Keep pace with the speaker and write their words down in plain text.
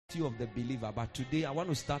of the believer. But today I want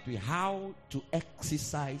to start with how to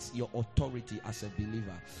exercise your authority as a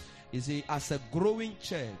believer. You see, as a growing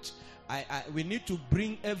church, we need to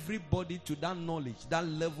bring everybody to that knowledge, that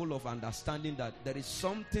level of understanding that there is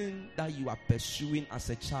something that you are pursuing as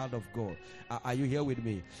a child of God. Are you here with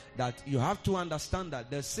me? That you have to understand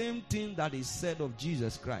that the same thing that is said of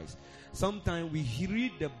Jesus Christ. Sometimes we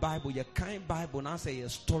read the Bible, you kind Bible, now say a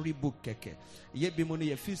storybook keke. Ye be money,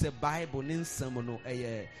 you feel a Bible in some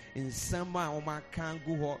in some man can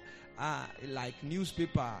go like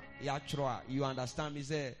newspaper. You understand me?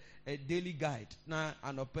 Say a daily guide. Now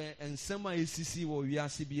and some ACC or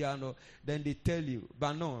CBR, then they tell you.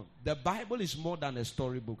 But no, the Bible is more than a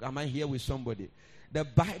storybook. Am I here with somebody? The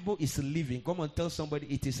Bible is living. Come on, tell somebody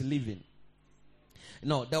it is living.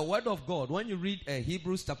 No, the word of God, when you read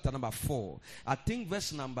Hebrews chapter number 4, I think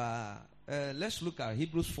verse number, let's look at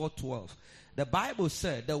Hebrews 4:12. The Bible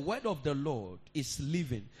said the word of the Lord is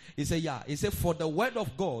living. It said for the word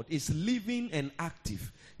of God is living and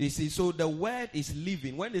active. You see, so the word is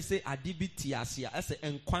living. When they say adibiti asia, I say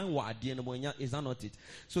enkwan is that not it?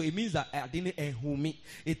 So it means that adine ehumi.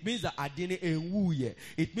 It means that adine enwuye.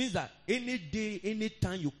 It means that any day, any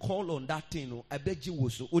time you call on that thing, abeji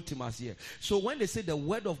woso otimasie. So when they say the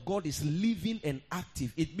word of God is living and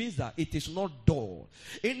active, it means that it is not dull.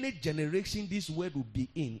 Any generation this word will be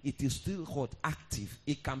in, it is still hot, active.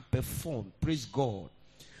 It can perform. Praise God.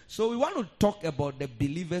 So we want to talk about the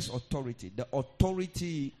believer's authority, the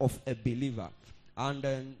authority of a believer.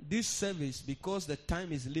 And this service, because the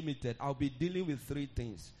time is limited, I'll be dealing with three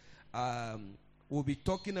things. We'll be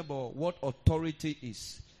talking about what authority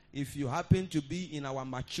is. If you happen to be in our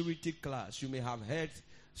maturity class, you may have heard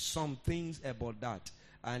some things about that.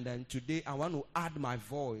 And then today I want to add my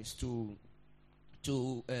voice to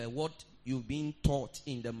what you've been taught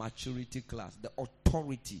in the maturity class, the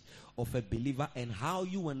authority of a believer and how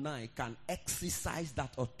you and I can exercise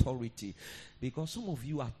that authority. Because some of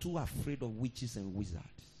you are too afraid of witches and wizards.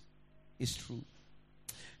 It's true.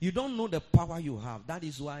 You don't know the power you have. That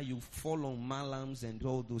is why you fall on malams and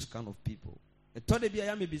all those kind of people. It's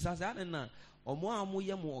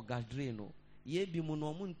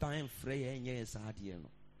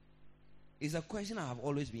a question I have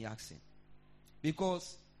always been asking.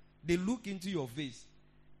 Because they look into your face.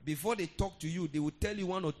 Before they talk to you, they will tell you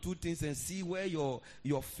one or two things and see where your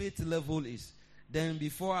faith level is. Then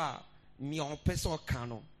before no,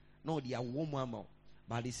 they are woman.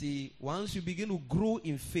 But you see, once you begin to grow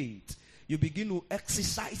in faith, you begin to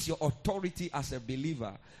exercise your authority as a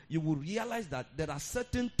believer, you will realize that there are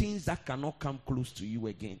certain things that cannot come close to you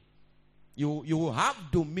again. You will have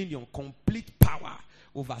dominion, complete power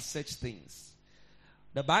over such things.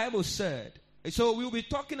 The Bible said, so we'll be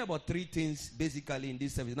talking about three things basically in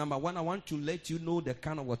this service. Number one, I want to let you know the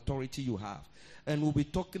kind of authority you have. And we'll be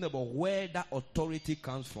talking about where that authority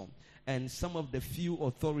comes from. And some of the few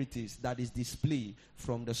authorities that is displayed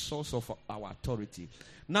from the source of our authority.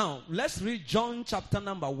 Now, let's read John chapter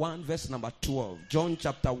number 1, verse number 12. John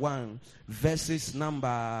chapter 1, verses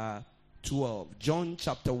number 12. John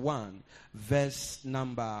chapter 1, verse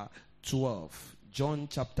number 12. John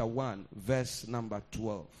chapter 1, verse number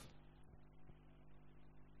 12.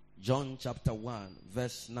 John chapter 1,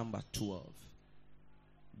 verse number 12.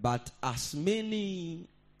 But as many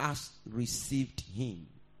as received him,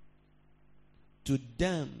 to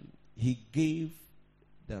them he gave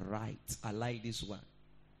the right, I like this one,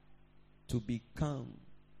 to become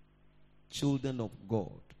children of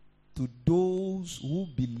God, to those who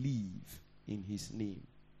believe in his name.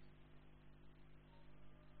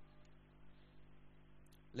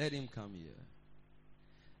 Let him come here.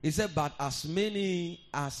 He said, but as many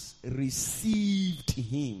as received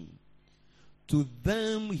him, to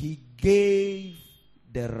them he gave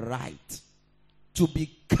the right to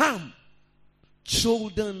become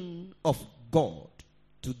children of God,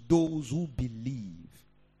 to those who believe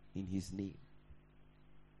in his name.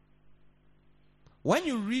 When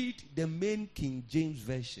you read the main King James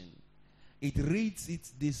Version, it reads it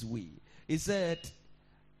this way. It said,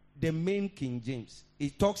 the main King James,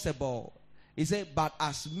 it talks about, he said, but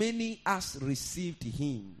as many as received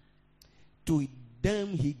him, to them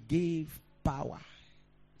he gave power.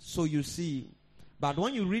 So you see, but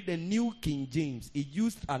when you read the New King James, it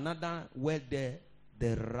used another word there,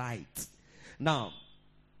 the right. Now,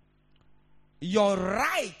 your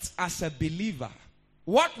right as a believer,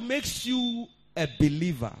 what makes you a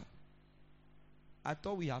believer? I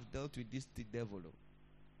thought we have dealt with this the devil.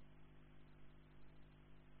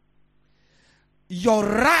 Your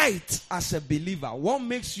right as a believer, what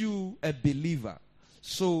makes you a believer?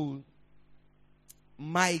 So,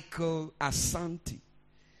 Michael Asante,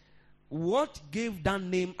 what gave that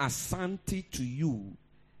name Asante to you?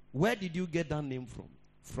 Where did you get that name from?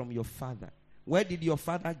 From your father. Where did your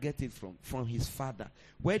father get it from? From his father.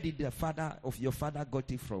 Where did the father of your father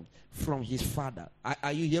got it from? From his father.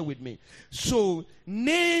 Are you here with me? So,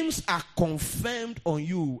 names are confirmed on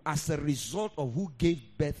you as a result of who gave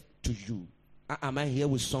birth to you. Am I here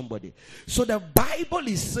with somebody? So, the Bible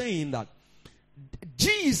is saying that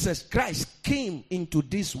Jesus Christ came into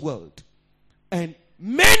this world, and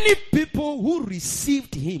many people who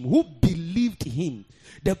received him, who believed him,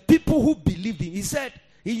 the people who believed him, he said,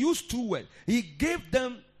 he used two words. He gave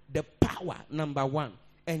them the power, number one,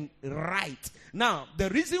 and right. Now, the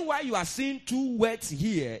reason why you are seeing two words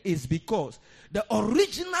here is because the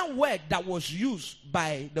original word that was used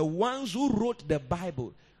by the ones who wrote the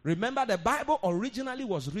Bible, remember the Bible originally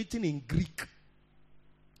was written in Greek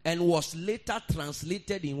and was later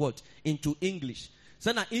translated in what? Into English.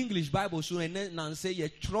 So na English Bible so and say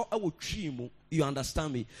you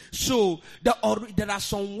understand me? So there are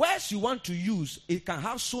some words you want to use. It can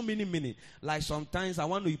have so many meanings. Like sometimes I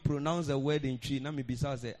want to pronounce a word in tree. Now me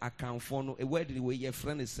besides I can't follow a word the way your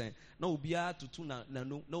friend is saying. No be to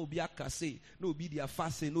no be a kase, no be their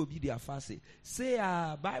fase, no be their fase. Say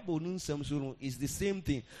Bible is the same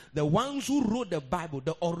thing. The ones who wrote the Bible,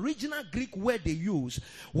 the original Greek word they used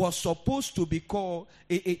was supposed to be called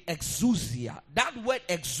exousia. That word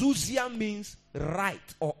exousia means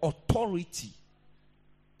right or authority.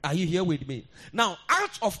 Are you here with me? Now,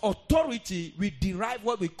 out of authority, we derive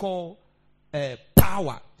what we call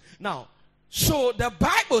power. Now, so the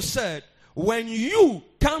Bible said, when you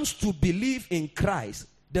comes to believe in Christ,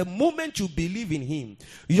 the moment you believe in him,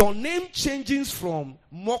 your name changes from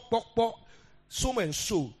Mokpokpo so and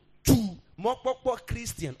so to Mokpokpo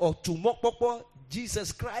Christian or to Mokpokpo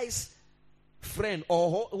Jesus Christ friend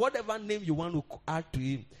or whatever name you want to add to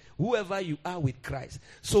him. Whoever you are with Christ.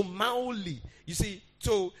 So Maoli, you see,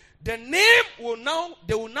 so the name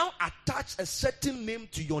they will now attach a certain name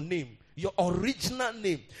to your name. Your original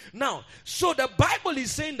name. Now, so the Bible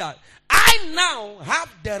is saying that I now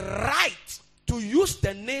have the right to use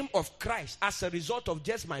the name of Christ as a result of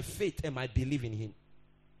just my faith and my belief in him.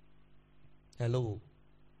 Hello.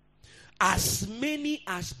 As many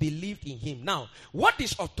as believed in him. Now, what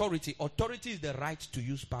is authority? Authority is the right to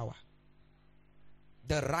use power.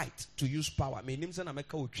 The right to use power.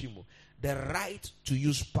 The right to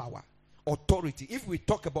use power. Authority. If we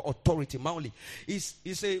talk about authority, Mauli is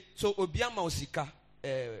a so Obiama Osika,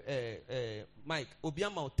 Mike,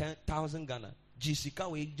 Obiama 10,000 Ghana. Jessica,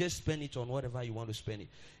 we just spend it on whatever you want to spend it.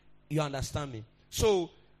 You understand me?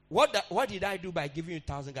 So what did I do by giving you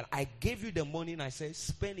 1,000 Ghana? I gave you the money and I said,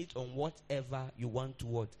 spend it on whatever you want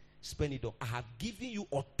to spend it on. I have given you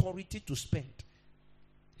authority to spend.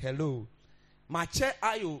 Hello. My chair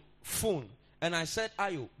Ayo phone. And I said,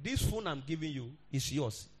 Ayo, this phone I'm giving you is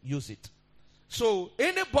yours. Use it. So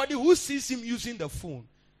anybody who sees him using the phone,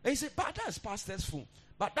 and he said, but that's pastor's phone.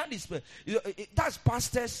 But that's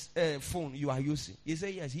pastor's phone you are using. He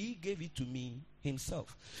said, yes, he gave it to me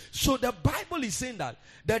himself. So the Bible is saying that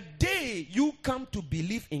the day you come to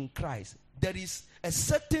believe in Christ, there is a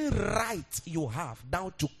certain right you have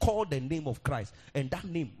now to call the name of Christ. And that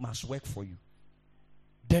name must work for you.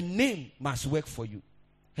 The name must work for you.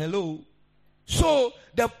 Hello? So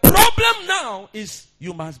the problem now is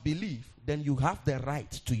you must believe, then you have the right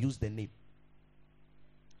to use the name.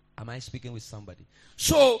 Am I speaking with somebody?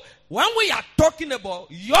 So when we are talking about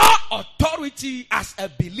your authority as a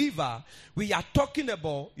believer, we are talking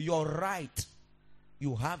about your right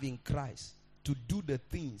you have in Christ to do the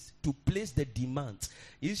things, to place the demands.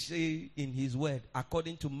 He says in his word,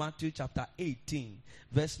 according to Matthew chapter 18,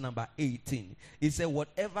 verse number 18, he said,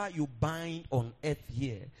 whatever you bind on earth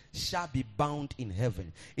here shall be bound in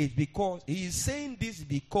heaven. It's because he is saying this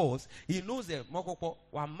because he knows that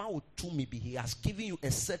he has given you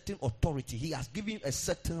a certain authority. He has given you a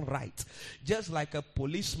certain right. Just like a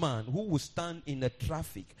policeman who will stand in the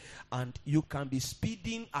traffic and you can be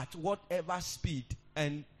speeding at whatever speed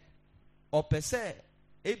and or per se,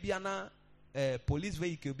 ebiana police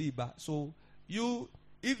vehicle be ba. So you,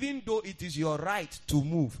 even though it is your right to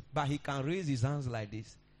move, but he can raise his hands like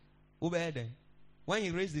this. When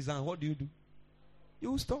he raises his hand, what do?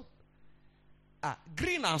 You stop.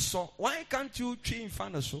 Green and so. Why can't you tree in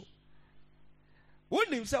front of so?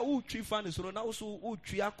 When him say who tree fan is so now also who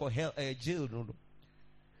tree alcohol jail no.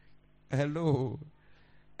 Hello.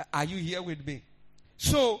 Are you here with me?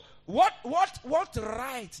 So what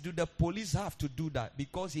right do the police have to do that?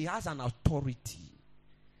 Because he has an authority.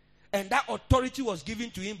 And that authority was given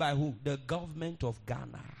to him by who? The government of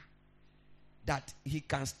Ghana. That he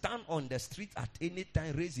can stand on the street at any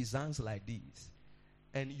time, raise his hands like this.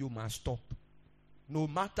 and you must stop. No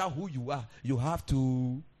matter who you are, you have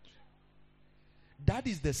to. That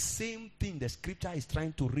is the same thing the scripture is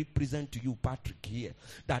trying to represent to you, Patrick, here.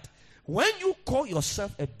 That when you call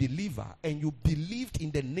yourself a believer and you believed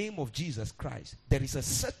in the name of Jesus Christ, there is a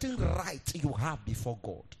certain right you have before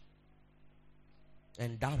God.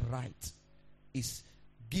 And that right is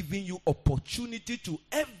giving you opportunity to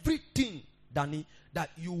everything that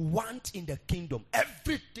you want in the kingdom.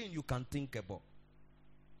 Everything you can think about.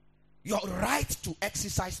 Your right to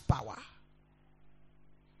exercise power.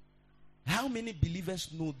 How many believers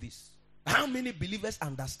know this? How many believers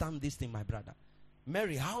understand this thing, my brother?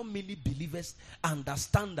 Mary, how many believers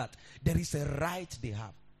understand that there is a right they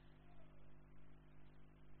have?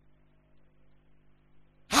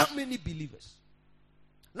 How many believers?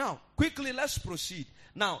 Now, quickly, let's proceed.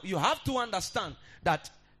 Now, you have to understand that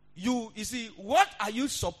you see, what are you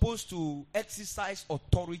supposed to exercise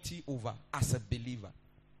authority over as a believer?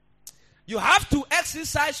 You have to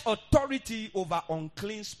exercise authority over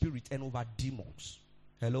unclean spirit and over demons.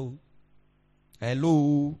 Hello?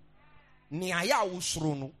 Hello? You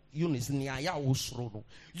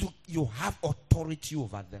have authority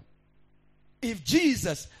over them. If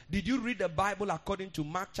Jesus, did you read the Bible according to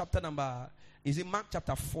Mark chapter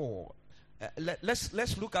 4?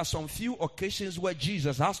 Let's look at some few occasions where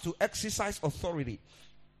Jesus has to exercise authority.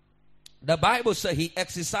 The Bible says he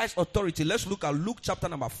exercised authority. Let's look at Luke chapter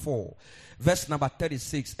 4, verse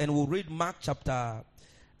 36. And we'll read Mark chapter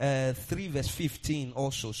 3, verse 15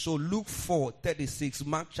 also. So Luke 4:36,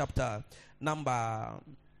 Mark chapter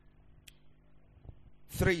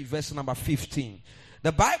 3, verse 15.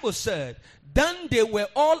 The Bible said, then they were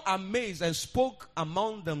all amazed and spoke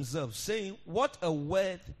among themselves, saying, what a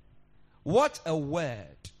word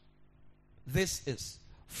this is.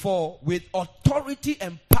 For with authority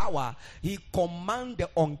and power, he command the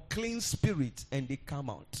unclean spirit and they come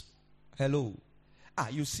out. Hello.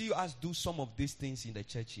 You see us do some of these things in the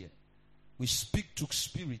church here. We speak to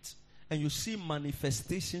spirits and you see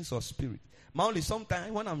manifestations of spirit. Only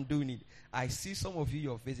sometimes when I'm doing it, I see some of you,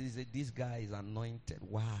 your faces, say, this guy is anointed.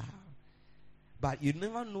 Wow. But you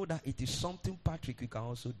never know that it is something, Patrick, you can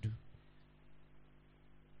also do.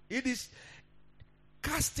 It is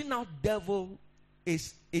casting out devil.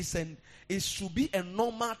 It should be a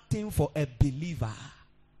normal thing for a believer.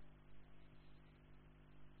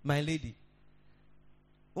 My lady,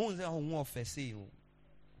 or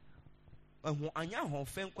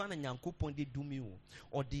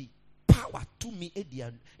the power to me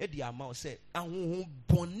edi amount say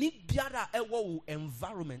boni biara ewo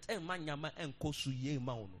environment e manyama enkosu ye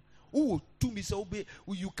ma ono who to me say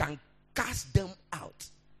you can cast them out.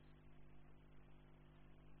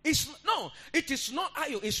 It is not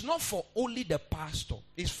it's not for only the pastor.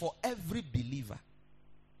 It's for every believer.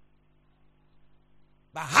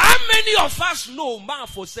 But how many of us know man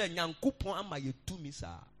for say nyankopon amaye to me sir?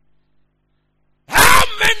 How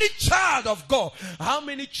many child of God, how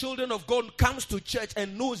many children of God comes to church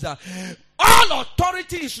and knows that all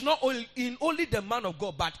authority is not in only the man of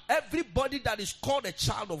God, but everybody that is called a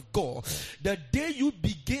child of God. The day you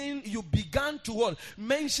began to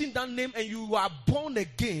mention that name and you are born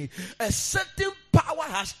again, a certain power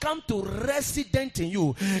has come to resident in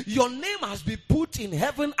you. Your name has been put in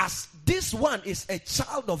heaven as this one is a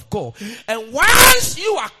child of God. And once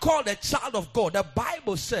you are called a child of God, the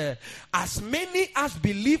Bible says, as many as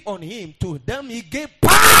believe on him, to them he gave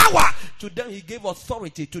power, to them he gave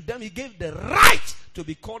authority, to them he gave the right to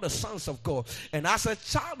be called the sons of God. And as a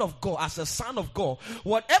child of God, as a son of God,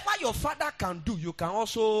 whatever your father can do, you can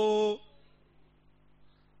also.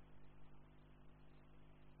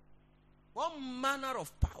 What manner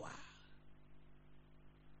of power?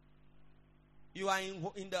 You are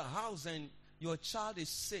in the house and your child is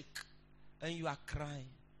sick and you are crying.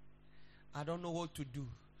 I don't know what to do.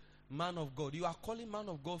 Man of God. You are calling man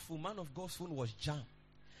of God phone. Man of God's phone was jammed.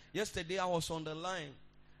 Yesterday I was on the line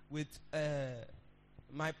with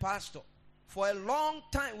my pastor. For a long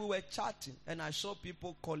time we were chatting and I saw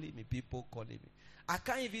people calling me. I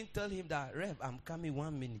can't even tell him that, Rev, I'm coming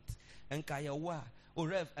 1 minute. And Kayawa, oh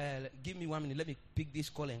Rev, give me 1 minute. Let me pick this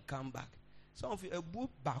call and come back. Some of you,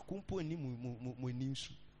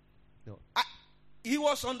 no. He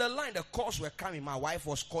was on the line. The calls were coming. My wife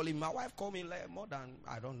was calling. My wife called me like more than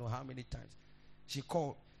I don't know how many times. She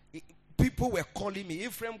called. People were calling me.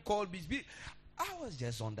 Ephraim called me. I was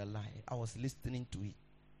just on the line. I was listening to it.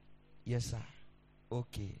 Yes, sir.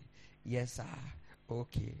 Okay. Yes, sir.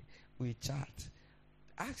 Okay. We chat.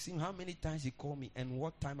 Ask him how many times he called me and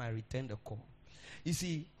what time I returned the call. You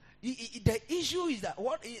see, the issue is that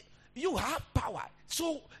You have power.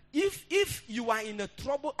 So if you are in a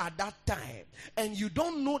trouble at that time and you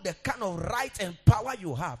don't know the kind of right and power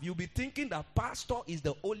you have, you'll be thinking that pastor is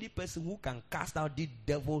the only person who can cast out the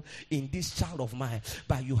devil in this child of mine.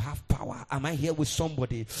 But you have power. Am I here with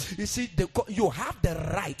somebody? You see, you have the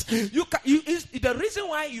right. The reason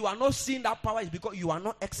why you are not seeing that power is because you are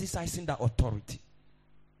not exercising that authority.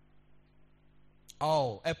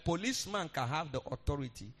 Oh, a policeman can have the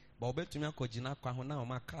authority. But obetumi akogina kwa ho na o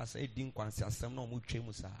maka say din kwansi asem na o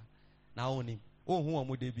mutwem sa na oni ohun o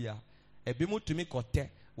modebia ebi mutumi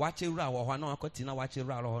kote wache wura wo ho na akoti na wache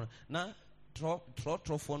wura ro na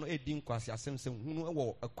trofo no edin kwansi asem se hunu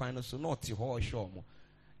wo kwan no so na oti ho hwe omo.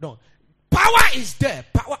 No, power is there,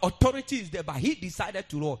 power, authority is there, but he decided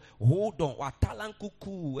to hold on.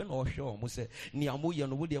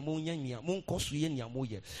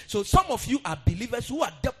 So some of you are believers who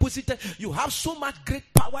are deposited. You have so much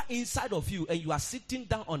great power inside of you, and you are sitting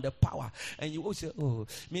down on the power, and you will say, "Oh,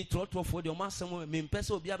 me trot for the master, me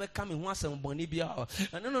person be able coming once and money be out."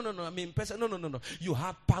 No, me person, no. You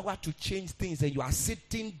have power to change things, and you are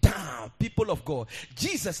sitting down. People of God,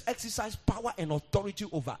 Jesus exercised power and authority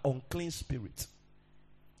over unclean spirit.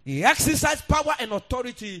 He exercised power and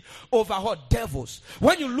authority over her devils.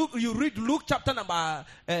 When you read Luke chapter number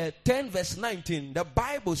 10 verse 19, the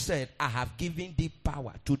Bible said, I have given thee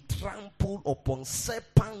power to trample upon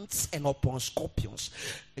serpents and upon scorpions.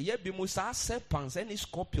 Serpents and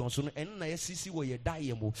scorpions,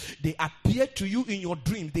 they appear to you in your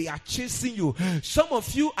dream. They are chasing you. Some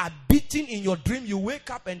of you are beaten in your dream. You wake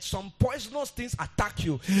up and some poisonous things attack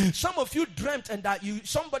you. Some of you dreamt and that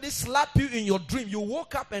somebody slapped you in your dream. You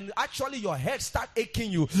woke up and actually your head start aching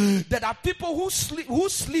you. There are people who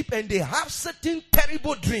sleep and they have certain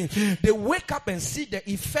terrible dreams. They wake up and see the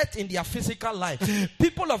effect in their physical life.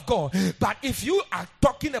 People of God, but if you are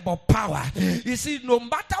talking about power, you see, no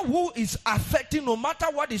matter who is affecting, no matter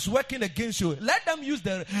what is working against you, let them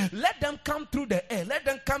come through the air, let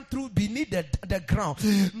them come through beneath the ground.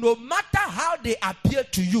 No matter how they appear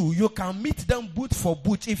to you, you can meet them boot for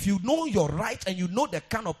boot if you know your right and you know the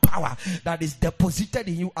kind of power that is deposited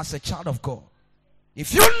in you as a child of God.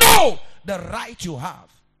 If you know the right you have.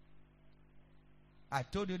 I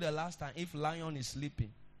told you the last time, if lion is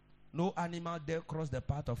sleeping, no animal dare cross the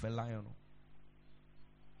path of a lion.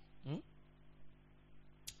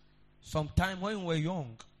 Sometime when we were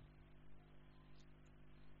young,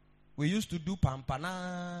 we used to do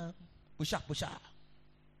pampana, pusha.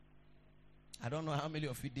 I don't know how many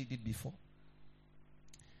of you did it before.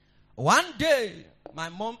 One day, my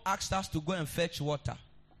mom asked us to go and fetch water.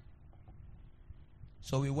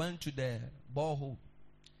 So we went to the borehole.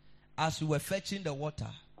 As we were fetching the water,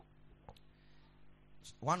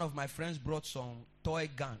 one of my friends brought some toy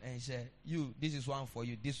gun and he said, this is one for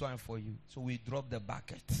you, this one for you. So we dropped the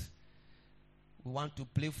bucket. We want to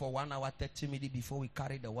play for 1 hour, 30 minutes before we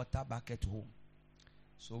carry the water bucket home.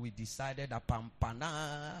 So we decided that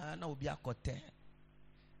pampana na obi akote.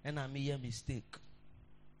 And I made a mistake.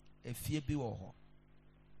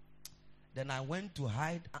 Then I went to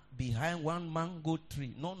hide behind one mango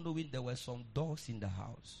tree, not knowing there were some dogs in the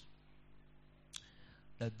house.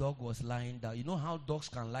 The dog was lying down. You know how dogs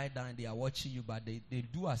can lie down and they are watching you, but they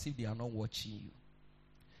do as if they are not watching you.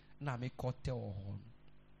 Now me kote ohon.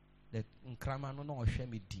 The nkrama no ohwe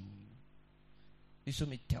me din. Iso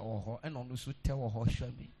me te oho and onu so te oho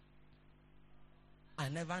hwe me. I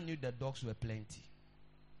never knew the dogs were plenty.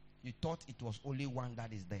 You thought it was only one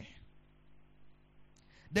that is there.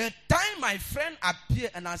 The time my friend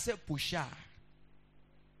appeared and I said, Pusha,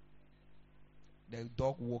 the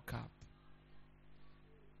dog woke up.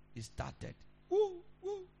 It started. Woo,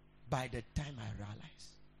 woo. By the time I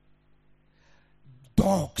realized,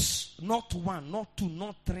 dogs, not one, not two,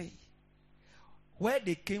 not three. Where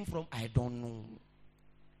they came from, I don't know.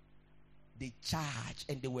 They charged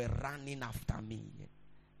and they were running after me.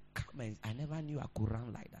 Come on, I never knew I could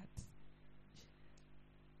run like that.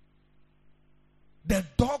 The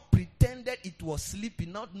dog pretended it was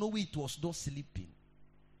sleeping, not knowing it was not sleeping.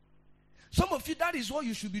 Some of you, that is what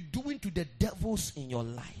you should be doing to the devils in your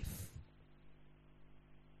life.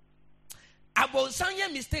 About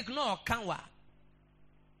some mistake, no, kanwa.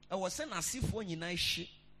 I was saying as if when you know shit.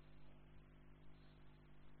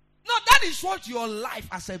 No, that is what your life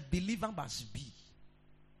as a believer must be.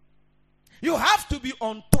 You have to be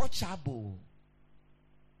untouchable.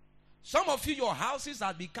 Some of you, your houses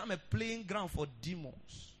have become a playing ground for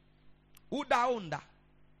demons. Uda onda.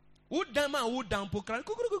 Udama udam pokran.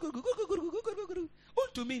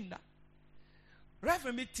 Untuminda.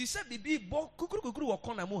 Reverend me tisa bibi bo kukuru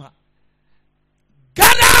wakona muha.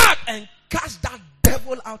 Get up and cast that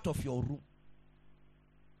devil out of your room.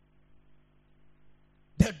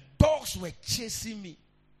 dogs were chasing me.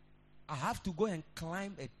 I have to go and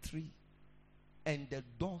climb a tree. And the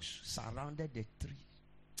dogs surrounded the tree.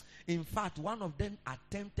 In fact, one of them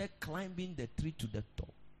attempted climbing the tree to the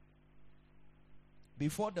top.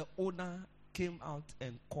 Before the owner came out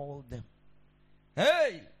and called them.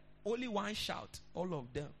 Hey! Only one shout. All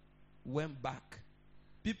of them went back.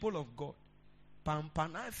 People of God.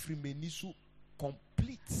 Pampana Frimenisu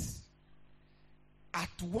complete.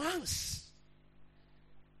 At once.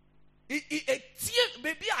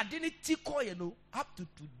 Maybe I didn't tickle, up to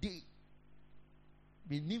today.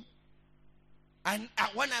 And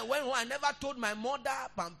when I went home, I never told my mother,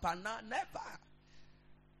 Pampana, never.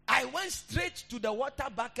 I went straight to the water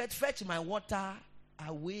bucket, fetch my water,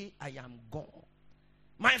 away I am gone.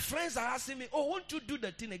 My friends are asking me, oh, won't you do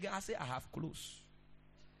the thing again? I say, I have clothes.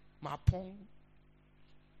 My pong.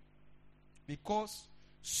 Because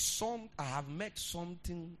I have met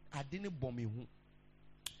something, I didn't bomb me home.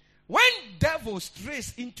 When devil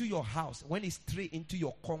strays into your house, when they stray into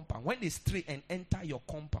your compound, when they stray and enter your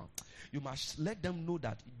compound, you must let them know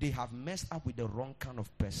that they have messed up with the wrong kind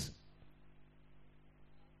of person.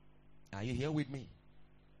 Are you here with me?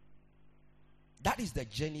 That is the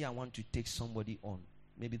journey I want to take somebody on,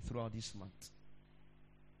 maybe throughout this month.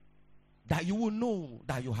 That you will know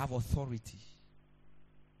that you have authority.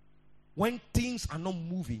 When things are not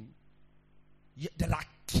moving, there are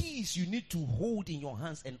keys you need to hold in your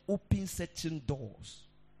hands and open certain doors.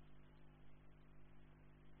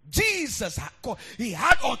 Jesus he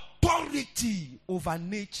had authority over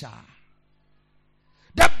nature.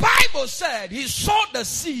 The Bible said he saw the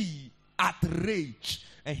sea at rage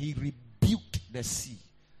and he rebuked the sea.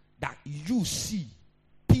 That you see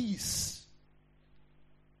peace.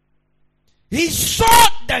 He saw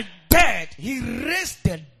the dead. He raised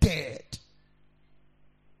the dead.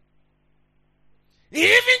 He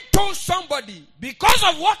even told somebody, because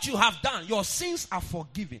of what you have done, your sins are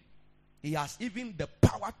forgiven. He has even the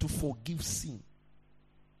power to forgive sin.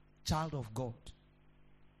 Child of God.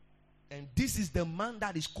 And this is the man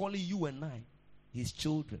that is calling you and I, his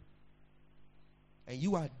children. And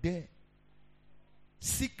you are there.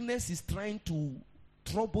 Sickness is trying to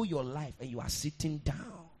trouble your life and you are sitting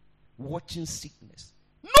down, watching sickness.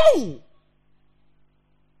 No!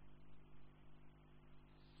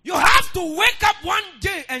 You have to wake up one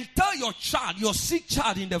day and tell your child, your sick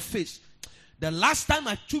child in the face, the last time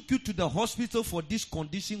I took you to the hospital for this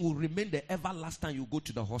condition will remain the ever last time you go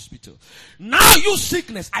to the hospital. Now you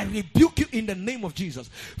sickness, I rebuke you in the name of Jesus.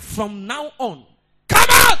 From now on, come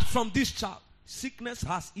out from this child. Sickness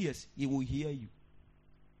has ears, he will hear you.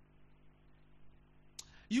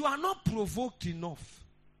 You are not provoked enough.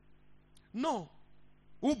 No.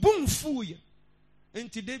 In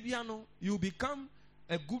today, you become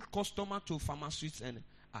a good customer to pharmacists and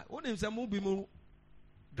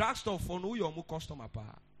drugstore for no your customer.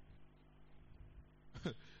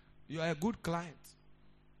 You are a good client.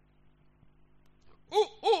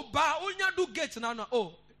 Do get now.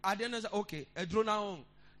 Oh, I didn't say okay. A drone now.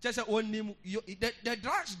 Just say the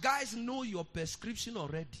drugs guys know your prescription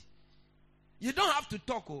already. You don't have to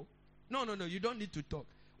talk. Oh, no. You don't need to talk.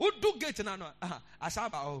 Who do get now?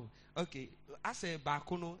 Asaba. Oh, okay. I say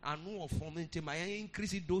bakono anu of forming my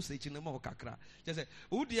increase dosage in the more kakra. Just say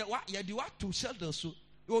who do what you do to sell the so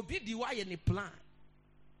you will be the why any plan.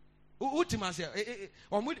 Ultima say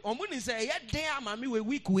omuni say yeah there mami we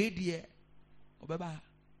week way there. Baba.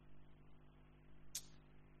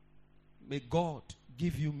 May God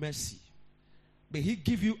give you mercy. May he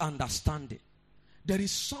give you understanding. There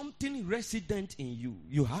is something resident in you.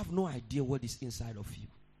 You have no idea what is inside of you.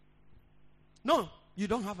 No, you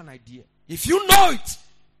don't have an idea. If you know it,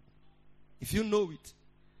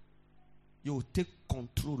 you will take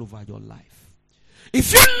control over your life.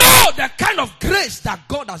 If you know the kind of grace that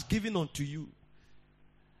God has given unto you,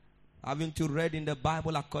 having to read in the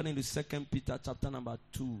Bible according to 2 Peter chapter number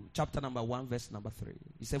 1 verse number 3.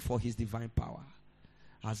 He said, for his divine power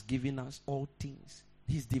has given us all things.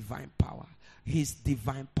 His divine power. His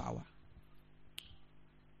divine power.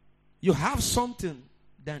 You have something,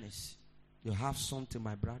 Dennis. You have something,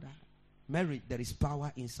 my brother. Mary, there is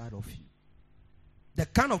power inside of you. The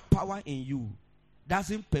kind of power in you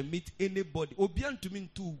doesn't permit anybody.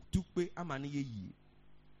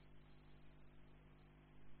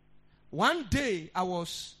 One day,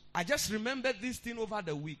 I just remembered this thing over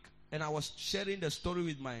the week. And I was sharing the story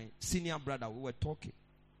with my senior brother. We were talking.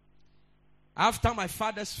 After my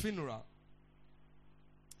father's funeral,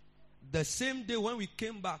 the same day when we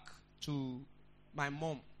came back to my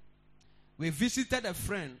mom, we visited a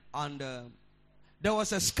friend and there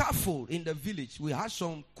was a scaffold in the village. We had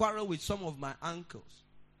some quarrel with some of my uncles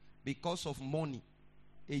because of money.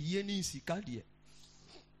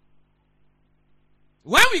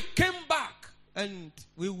 When we came back and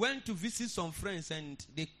we went to visit some friends and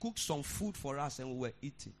they cooked some food for us and we were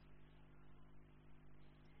eating.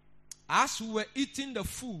 As we were eating the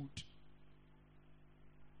food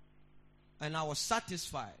and I was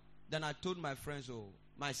satisfied, then I told my friends,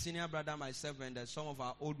 my senior brother, myself, and some of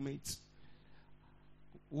our old mates,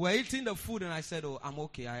 we were eating the food and I said, I'm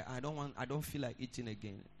okay. I don't feel like eating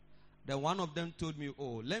again. Then one of them told me,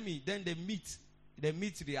 then the meat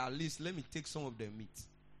they at least, let me take some of the meat.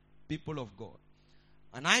 People of God.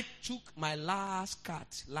 And I took my last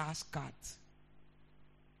cut.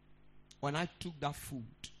 When I took that food,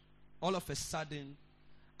 all of a sudden,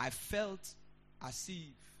 I felt as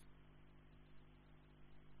if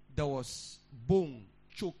there was bone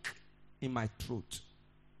choke in my throat.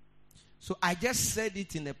 So I just said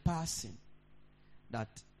it in a passing that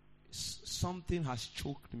something has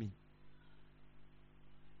choked me.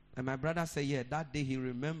 And my brother said, that day he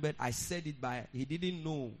remembered I said it, but he didn't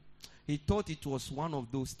know. He thought it was one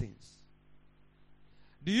of those things.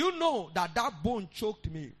 Do you know that bone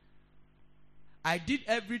choked me? I did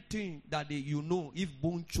everything that if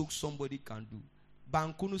bone choke somebody can do.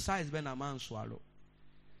 Bankunu size when a man swallow.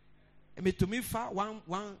 Me to me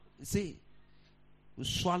one say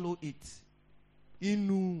swallow it.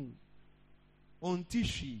 Inu on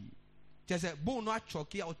tissue. Just a bone not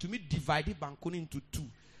choky or to me divided bankunu into two.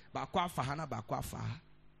 Bakwa fahana bakwa faha.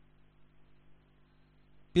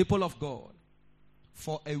 People of God,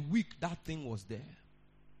 for a week that thing was there.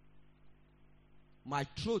 My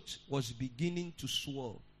throat was beginning to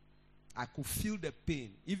swell. I could feel the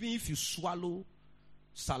pain. Even if you swallow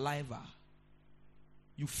saliva,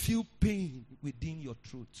 you feel pain within your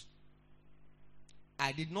throat.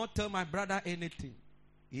 I did not tell my brother anything.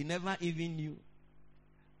 He never even knew.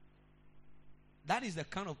 That is the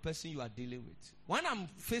kind of person you are dealing with. When I'm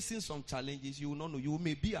facing some challenges, you will not know. You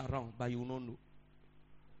may be around, but you will not know.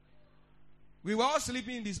 We were all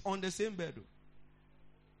sleeping on the same bed.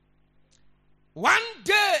 One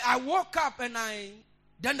day I woke up and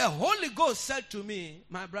then the Holy Ghost said to me,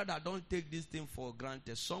 my brother, don't take this thing for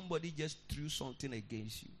granted. Somebody just threw something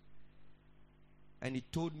against you. And he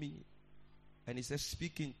told me, and he said,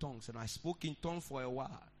 speak in tongues. And I spoke in tongues for a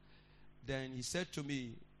while. Then he said to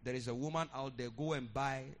me, there is a woman out there, go and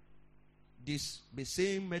buy the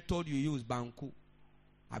same method you use, banku.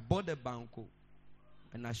 I bought the banku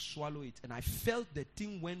and I swallowed it. And I felt the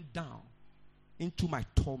thing went down into my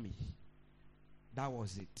tummy. That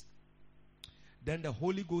was it. Then the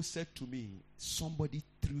Holy Ghost said to me, somebody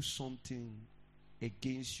threw something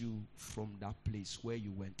against you from that place where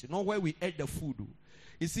you went. Not where we ate the food.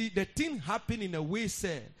 You see, the thing happened in a way,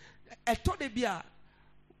 sir. I thought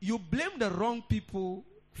you blame the wrong people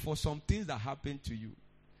for some things that happened to you.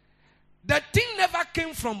 The thing never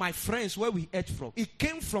came from my friends where we ate from. It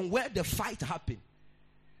came from where the fight happened.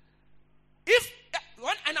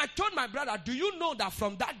 And I told my brother, do you know that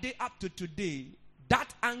from that day up to today,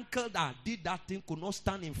 that uncle that did that thing could not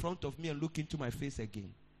stand in front of me and look into my face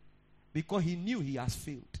again. Because he knew he has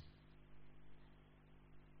failed.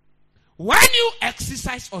 When you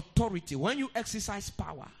exercise authority, when you exercise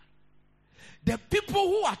power, the people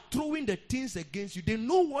who are throwing the things against you, they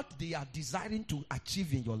know what they are desiring to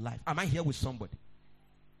achieve in your life. Am I here with somebody?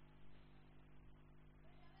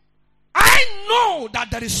 I know that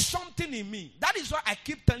there is something in me. That is why I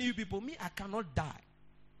keep telling you people, I cannot die.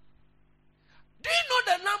 Do you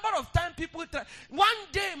know the number of times people try? One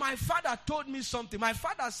day my father told me something. My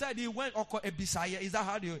father said he went to Ebisaya. Is that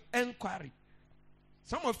how you inquiry?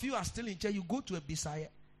 Some of you are still in church. You go to Ebisaya.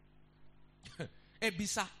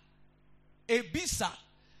 Ebisa.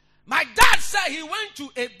 My dad said he went to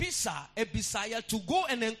Ebisaya to go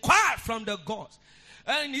and inquire from the gods.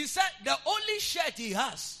 And he said the only shirt he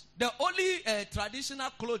has, the only traditional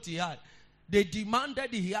clothes he had, they demanded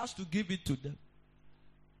he has to give it to them.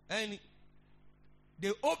 And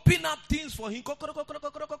they open up things for him.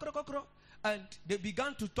 And they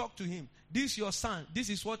began to talk to him. This is your son. This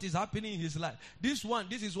is what is happening in his life. This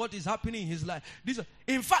is what is happening in his life.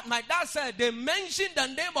 In fact, my dad said they mentioned the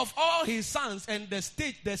name of all his sons and the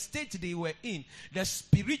state they were in. The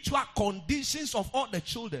spiritual conditions of all the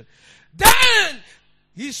children. Then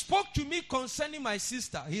he spoke to me concerning my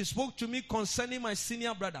sister. He spoke to me concerning my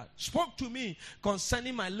senior brother. Spoke to me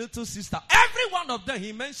concerning my little sister. Everyone one of them,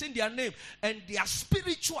 he mentioned their name and their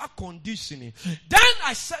spiritual conditioning. Then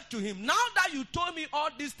I said to him, now that you told me all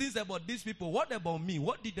these things about these people, what about me?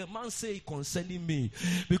 What did the man say concerning me?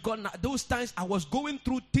 Because those times I was going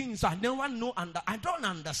through things I never know and I don't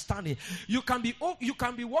understand it. You can be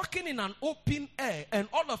walking in an open air and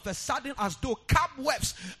all of a sudden as though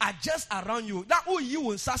cobwebs are just around you. That who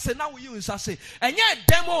you in Sase, now you in Sase. And yet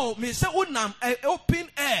demo me say unam open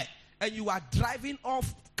air and you are driving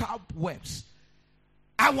off cobwebs.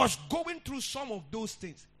 I was going through some of those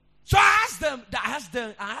things. So I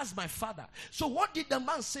asked my father, so what did the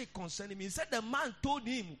man say concerning me? He said the man told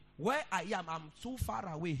him, where I am, I'm so far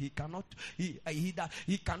away, he cannot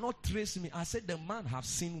trace me. I said the man have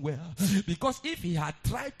seen well. Because if he had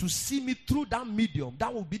tried to see me through that medium,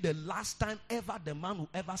 that would be the last time ever the man will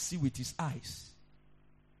ever see with his eyes.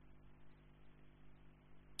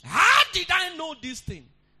 How did I know this thing?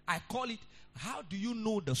 I call it, how do you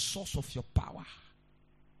know the source of your power?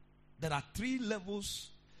 There are 3 levels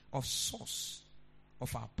of source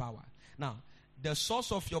of our power. Now, the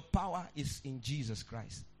source of your power is in Jesus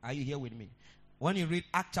Christ. Are you here with me? When you read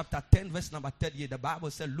Acts chapter 10, verse number 38, the Bible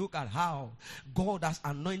said, look at how God has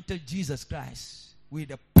anointed Jesus Christ with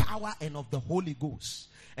the power and of the Holy Ghost.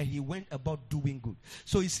 And he went about doing good.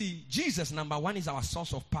 So you see, Jesus, number 1, is our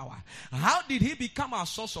source of power. How did he become our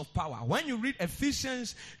source of power? When you read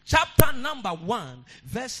Ephesians chapter number 1,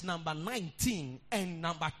 verse number 19 and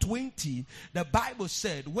number 20, the Bible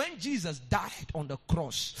said, when Jesus died on the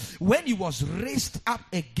cross, when he was raised up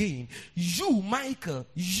again, you, Michael,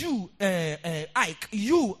 you, Ike,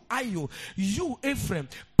 you, Ayo, you, Ephraim,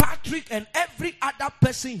 Patrick, and every other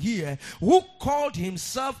person here who called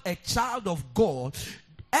himself a child of God,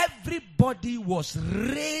 everybody was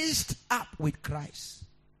raised up with Christ.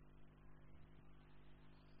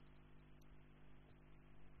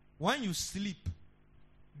 When you sleep,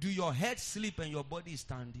 do your head sleep and your body is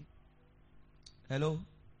standing? Hello?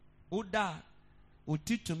 Oda,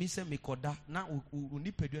 oti to me say mekoda na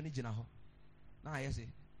uni pedu ni jina ho. Na I say.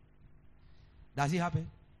 Does it happen?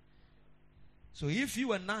 So if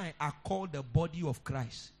you and I are called the body of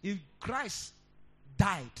Christ, if Christ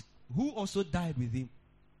died, who also died with him?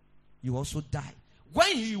 You also died.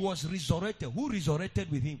 When he was resurrected, who resurrected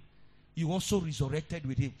with him? You also resurrected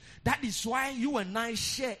with him. That is why you and I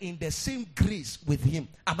share in the same grace with him.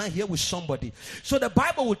 Am I here with somebody? So the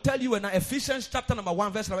Bible will tell you in Ephesians chapter number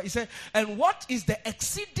 1, verse 11, it says, and what is the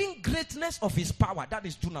exceeding greatness of his power? That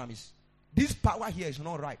is dunamis. This power here is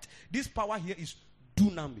not right. This power here is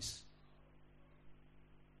dunamis.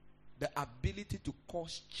 The ability to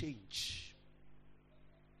cause change.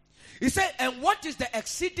 He said, and what is the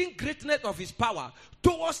exceeding greatness of his power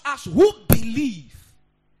towards us who believe,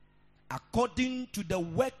 according to the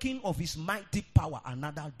working of his mighty power,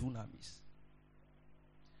 another dunamis,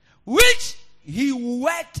 which he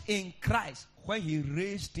worked in Christ when he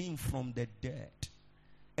raised him from the dead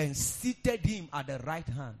and seated him at the right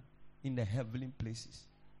hand in the heavenly places.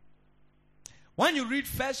 When you read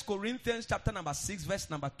 1 Corinthians chapter number 6, verse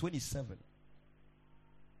number 27,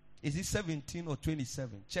 is it 17 or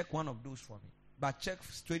 27? Check one of those for me. But check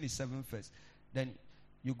 27 first. Then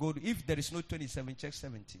you go to, if there is no 27, check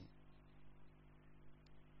 17.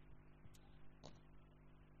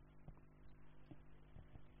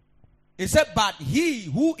 It said, but he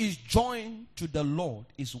who is joined to the Lord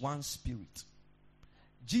is one spirit.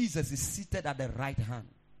 Jesus is seated at the right hand.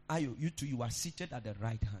 You two, you are seated at the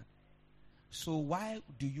right hand. So why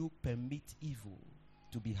do you permit evil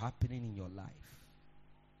to be happening in your life?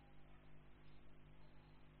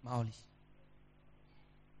 Maoli.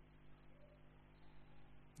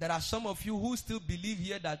 There are some of you who still believe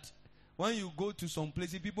here that when you go to some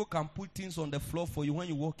places, people can put things on the floor for you when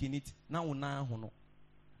you walk in it.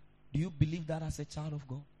 Do you believe that as a child of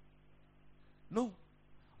God? No.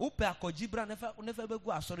 Never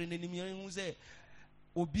go sorry who say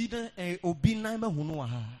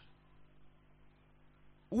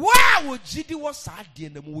why would GD was sad?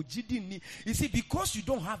 You see, because you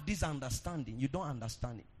don't have this understanding, you don't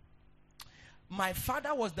understand it. My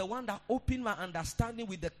father was the one that opened my understanding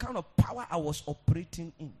with the kind of power I was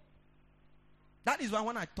operating in. That is why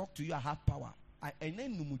when I talk to you, I have power.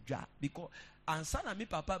 Because ansana mi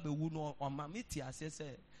papa be wuno or mamiti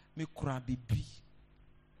asese me kura bibi.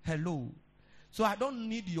 Hello. So I don't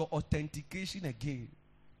need your authentication again.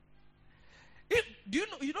 Do you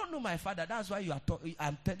know you don't know my father? That's why you are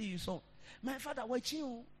I'm telling you so. My father watching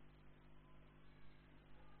you.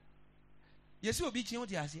 Yes, you will be chin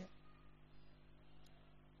here.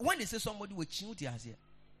 When they say somebody will chin here,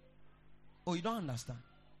 oh, you don't understand.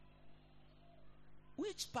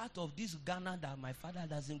 Which part of this Ghana that my father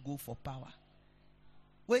doesn't go for power?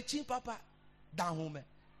 Wait, chin papa. Dahomey,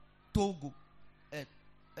 Togo,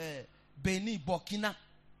 Benin, Burkina.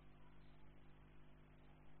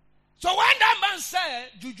 So when that man said,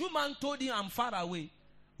 Juju man told him, I'm far away,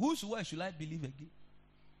 whose word should I believe again?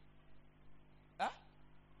 Huh?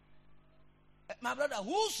 My brother,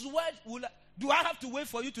 whose word do I have to wait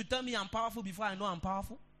for you to tell me I'm powerful before I know I'm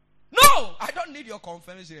powerful? No, I don't need your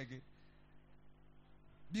confirmation again.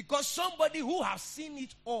 Because somebody who has seen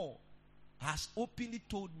it all has openly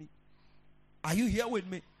told me. Are you here with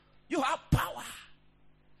me? You have power.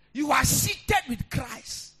 You are seated with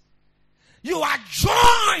Christ. You are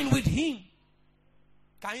joined with him.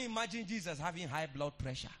 Can you imagine Jesus having high blood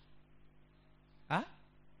pressure? Huh?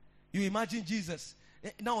 You imagine Jesus.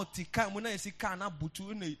 Can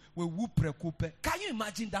you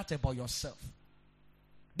imagine that about yourself?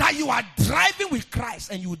 That you are driving with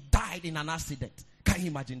Christ and you died in an accident. Can you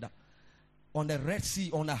imagine that? On the Red Sea,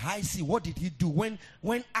 on the high sea, what did he do? When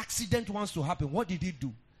accident wants to happen, what did he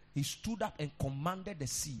do? He stood up and commanded the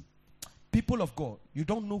sea. People of God, you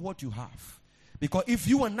don't know what you have. Because if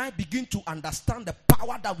you and I begin to understand the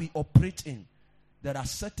power that we operate in, there are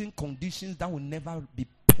certain conditions that will never be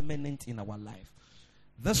permanent in our life.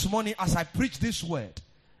 This morning, as I preach this word,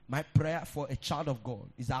 my prayer for a child of God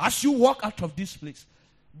is that as you walk out of this place,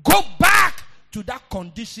 go back to that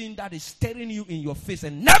condition that is staring you in your face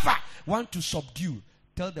and never want to subdue.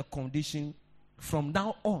 Tell the condition, from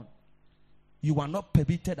now on, you are not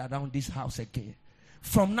permitted around this house again.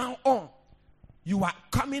 From now on, you are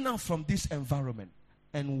coming out from this environment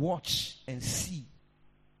and watch and see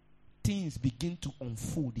things begin to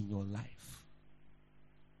unfold in your life.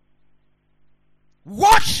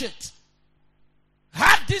 Watch it.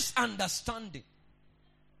 Have this understanding.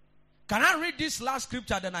 Can I read this last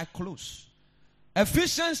scripture, then I close?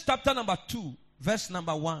 Ephesians chapter number 2, verse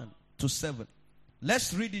number 1 to 7.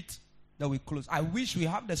 Let's read it, then we close. I wish we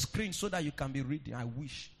have the screen so that you can be reading. I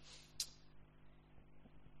wish.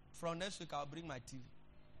 From next week, I'll bring my TV.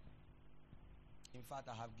 In fact,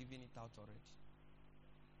 I have given it out already.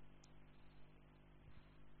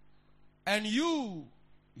 And you,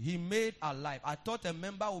 he made alive. I thought a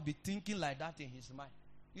member would be thinking like that in his mind.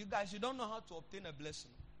 You guys, you don't know how to obtain a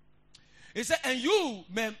blessing. He said, and you,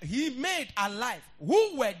 he made alive,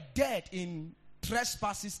 who were dead in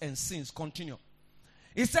trespasses and sins. Continue.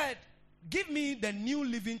 He said, give me the New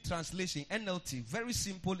Living Translation, NLT, very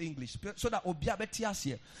simple English, so that Obiabetias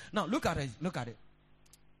here. Now, look at it,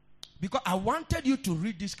 Because I wanted you to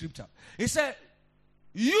read this scripture. He said,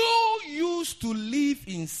 you used to live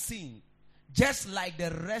in sin, just like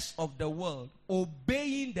the rest of the world,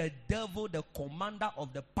 obeying the devil, the commander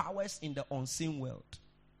of the powers in the unseen world.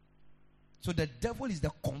 So the devil is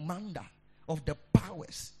the commander of the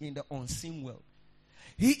powers in the unseen world.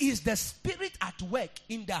 He is the spirit at work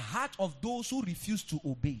in the heart of those who refuse to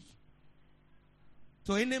obey.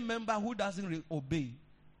 So any member who doesn't obey,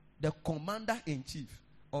 the commander-in-chief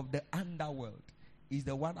of the underworld is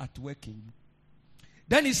the one at work in you.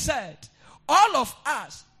 Then he said, all of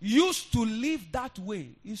us used to live that way.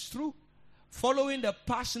 It's true. Following the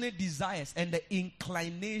passionate desires and the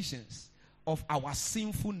inclinations of our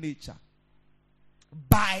sinful nature.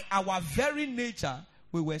 By our very nature,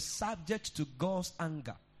 we were subject to God's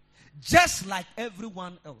anger. Just like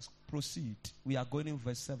everyone else. Proceed. We are going in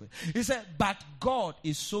verse 7. He said, but God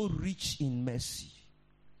is so rich in mercy.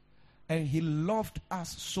 And he loved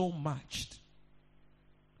us so much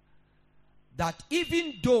that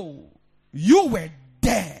even though you were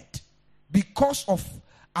dead because of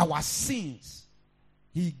our sins,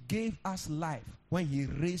 he gave us life when he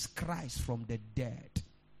raised Christ from the dead.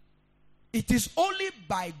 It is only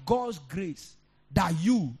by God's grace that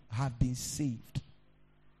you have been saved.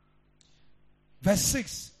 Verse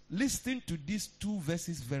 6. Listen to these two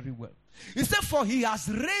verses very well. He said, for he has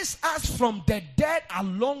raised us from the dead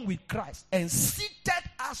along with Christ and seated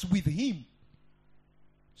us with him.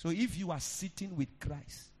 So if you are sitting with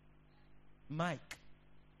Christ, Mike,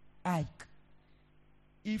 Ike,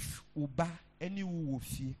 if Uba, any will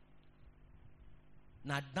fear.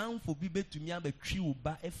 Na down for bibe to me abe tree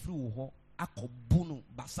Uba every uho akobuno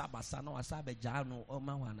basa no asabe jano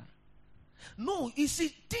omawana. No, you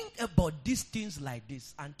see, think about these things like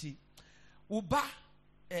this, Auntie. Uba,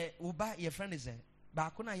 your friend is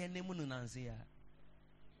bakuna ye name nunanzia.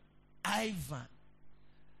 Ivan.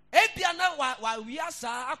 Ebiana wa we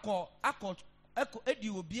asa ako edi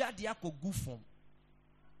obi ade ako gufom.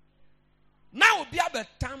 Now obi abe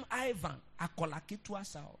tam Ivan akola ketu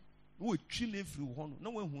asa. No chile free hono. No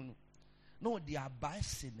we hunu. No di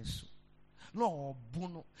abase neso. No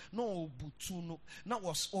buno, no butuno, no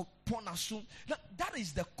was oponasun. That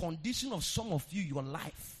is the condition of some of you, your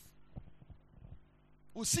life.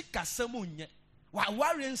 Usika semunye,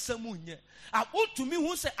 To me,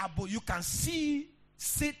 who say, you can see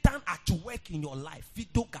Satan at work in your life.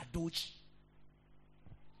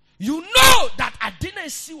 You know that I didn't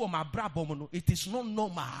see what my brother. It is not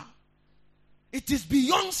normal. It is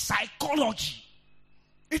beyond psychology.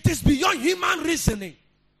 It is beyond human reasoning.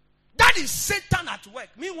 That is Satan at work.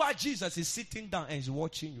 Meanwhile, Jesus is sitting down and is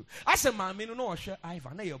watching you. I said, man,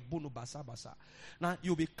 now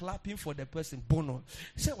you'll be clapping for the person. Bono.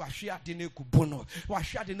 Say, who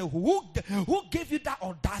gave you that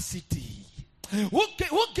audacity? Who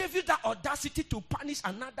gave you that audacity to punish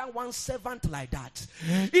another one servant like that?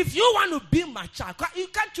 If you want to be my child,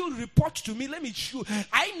 can't you report to me? Let me show.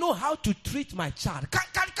 I know how to treat my child.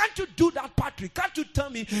 Can't you do that, Patrick? Can't you tell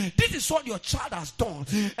me this is what your child has done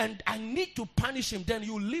and I need to punish him? Then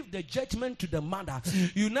you leave the judgment to the mother.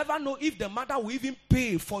 You never know if the mother will even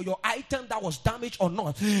pay for your item that was damaged or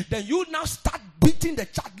not. Then you now start beating the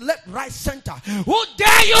child left, right, center. Who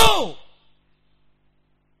dare you?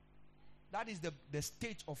 That is the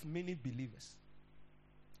state of many believers.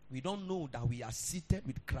 We don't know that we are seated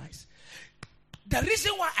with Christ. The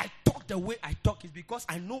reason why I talk the way I talk is because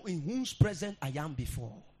I know in whose presence I am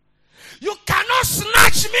before. You cannot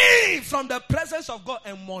snatch me from the presence of God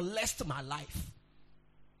and molest my life.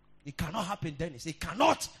 It cannot happen, Dennis. It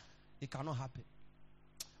cannot. It cannot happen.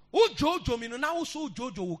 Oh, Jojo, me now also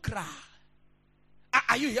Jojo will cry.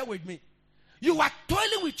 Are you here with me? You are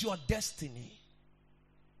toiling with your destiny.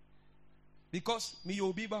 Because me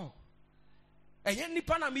yo be bow. You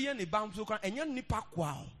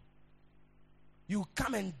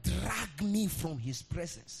come and drag me from his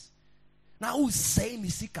presence. Now who say me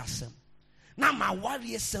sikasem? Now my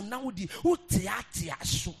warrior sem now who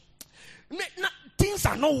so. Things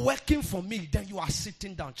are not working for me. Then you are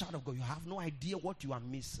sitting down, child of God. You have no idea what you are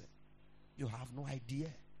missing. You have no idea.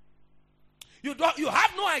 You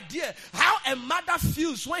have no idea how a mother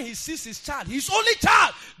feels when he sees his child, his only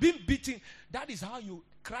child, being beaten. That is how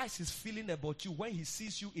Christ is feeling about you when he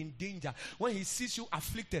sees you in danger, when he sees you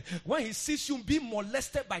afflicted, when he sees you being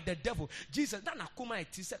molested by the devil. Jesus,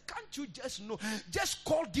 he said, can't you just know? Just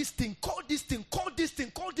call this thing, call this thing, call this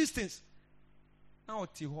thing, call these things.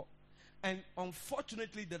 And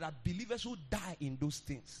unfortunately, there are believers who die in those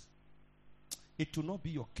things. It will not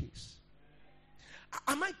be your case.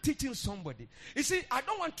 Am I teaching somebody? You see, I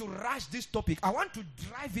don't want to rush this topic. I want to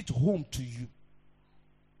drive it home to you.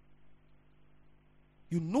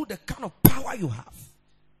 You know the kind of power you have.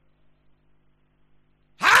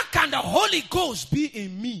 How can the Holy Ghost be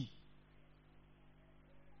in me?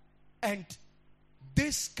 And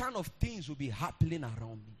this kind of things will be happening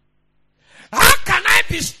around me. How can I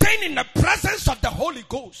be staying in the presence of the Holy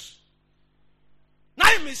Ghost? Now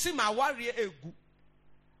you may see my warrior egu.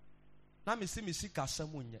 Now me see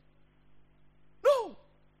kasamunye. No.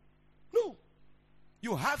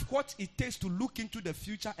 You have what it takes to look into the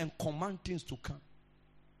future and command things to come.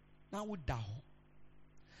 Now with that,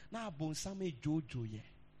 now bonsame jojo ye.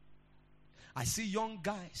 I see young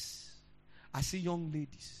guys. I see young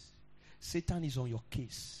ladies. Satan is on your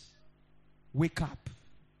case. Wake up.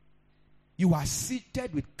 You are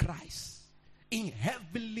seated with Christ in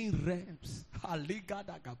heavenly realms.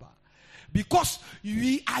 Because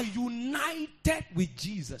we are united with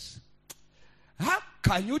Jesus. How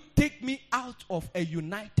can you take me out of a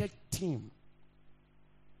united team?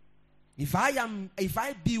 If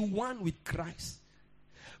I be one with Christ.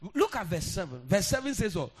 Look at verse 7. Verse 7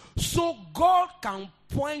 says, so God can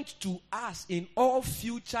point to us in all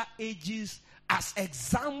future ages as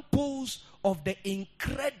examples of the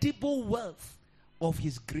incredible wealth of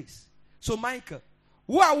his grace. So Michael,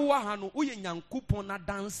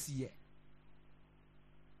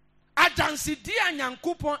 adansi di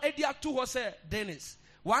anyankopon edia to ho say Dennis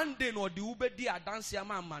one day no the ube di adansi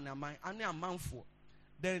ama man ane amanfo.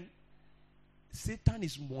 Then Satan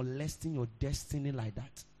is molesting your destiny like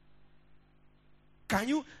that.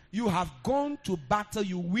 Can you have gone to battle,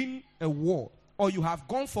 you win a war, or you have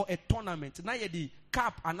gone for a tournament. Now you the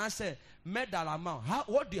cap and I say medal amount.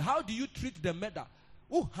 How do you treat the medal?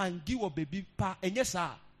 Oh, hangi wo baby pa enye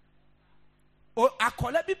sa. Oh,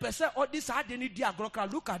 akola bi person all this hard any dia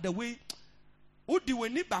groka. Look at the way udi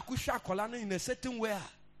weni bakusha akola no in a certain way.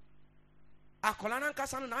 Akola na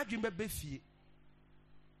nkasa na adwin be fie.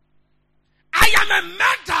 I am a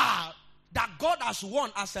medal that God has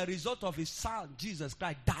won as a result of his son Jesus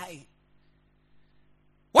Christ dying.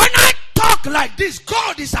 When I talk like this,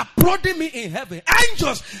 God is applauding me in heaven.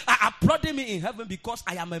 Angels are applauding me in heaven because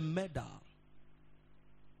I am a medal.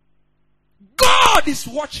 God is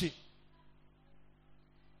watching.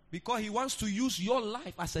 Because he wants to use your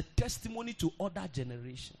life as a testimony to other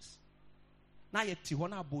generations. Na ye ti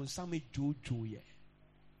hona bonsame jojo ye.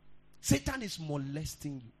 Satan is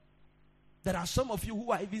molesting you. There are some of you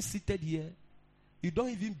who are even seated here. You don't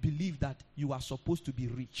even believe that you are supposed to be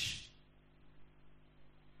rich.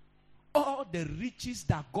 All the riches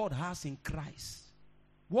that God has in Christ.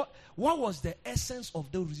 What was the essence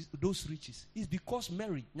of those riches? It's because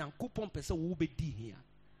Mary, Nyankopon pese wo be di here.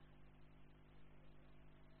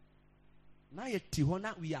 Now at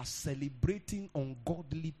Tihona, we are celebrating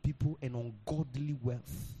ungodly people and ungodly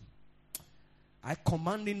wealth. I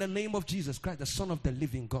command in the name of Jesus Christ, the Son of the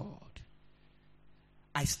living God.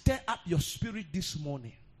 I stir up your spirit this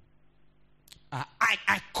morning.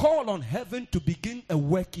 I call on heaven to begin a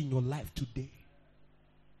work in your life today.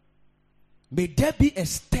 May there be a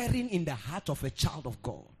stirring in the heart of a child of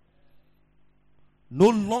God. No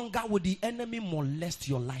longer will the enemy molest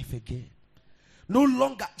your life again. No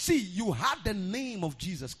longer. See, you have the name of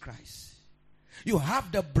Jesus Christ. You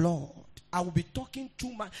have the blood. I will be talking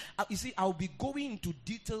too much. You see, I will be going into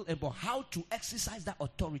detail about how to exercise that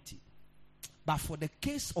authority. But for the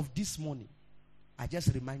case of this morning, I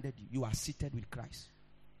just reminded you, you are seated with Christ.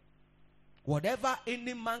 Whatever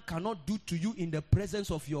any man cannot do to you in the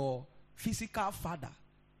presence of your physical father,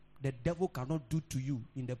 the devil cannot do to you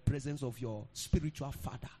in the presence of your spiritual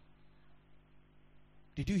father.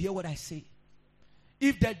 Did you hear what I say?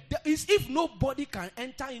 If nobody can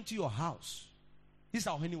enter into your house, this is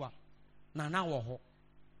how anyone. Now,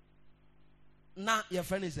 your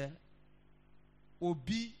friend is there.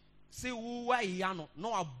 Obi say why yano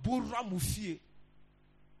no abura mufie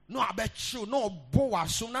no abecho no bo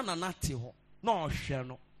aso na nanate ho no hwe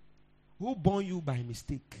no. Who born you by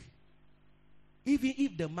mistake? Even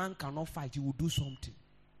if the man cannot fight, he will do something.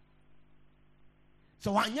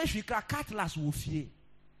 So when you shikra cutlass will fear.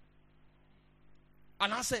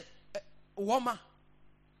 And I say, woman,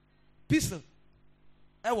 pistol,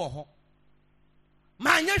 ewo ho.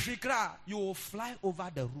 Man you shikra, you will fly over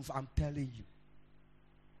the roof. I'm telling you.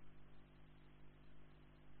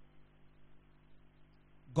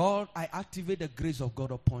 God, I activate the grace of God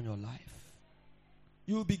upon your life.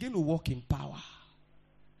 You will begin to walk in power.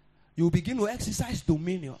 You will begin to exercise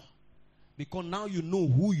dominion. Because now you know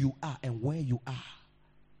who you are and where you are.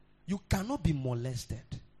 You cannot be molested.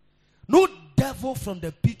 No devil from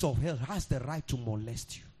the pit of hell has the right to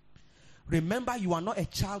molest you. Remember, you are not a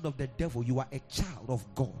child of the devil. You are a child of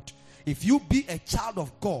God. If you be a child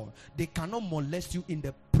of God, they cannot molest you in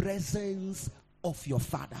the presence of your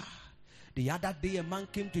Father. The other day, a man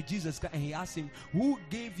came to Jesus Christ and he asked him, who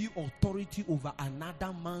gave you authority over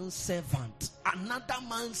another man's servant? Another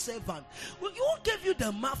man's servant. Who gave you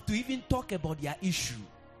the mouth to even talk about their issue?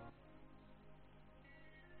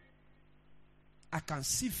 I can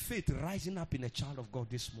see faith rising up in a child of God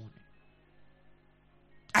this morning.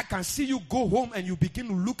 I can see you go home and you begin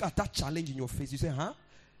to look at that challenge in your face. You say,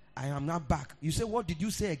 I am not back. You say, what did you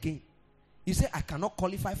say again? You say, I cannot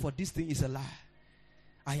qualify for this thing. It's a lie.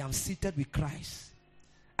 I am seated with Christ.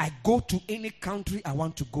 I go to any country I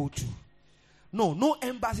want to go to. No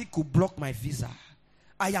embassy could block my visa.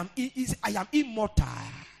 I am immortal.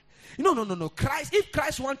 No. Christ, if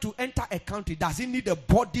Christ wants to enter a country, does he need a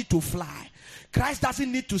body to fly? Christ doesn't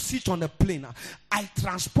need to sit on a plane. I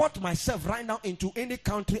transport myself right now into any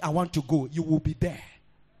country I want to go. You will be there.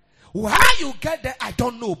 How you get there, I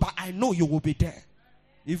don't know, but I know you will be there.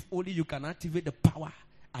 If only you can activate the power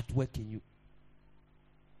at work in you.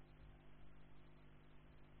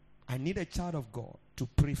 I need a child of God to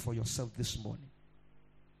pray for yourself this morning.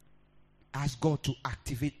 Ask God to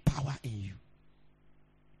activate power in you.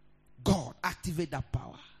 God, activate that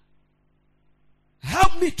power.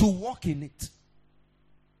 Help me to walk in it.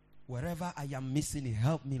 Wherever I am missing it,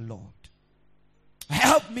 help me, Lord.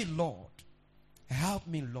 Help me, Lord. Help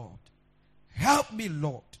me, Lord. Help me,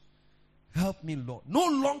 Lord. Help me, Lord. No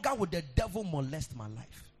longer will the devil molest my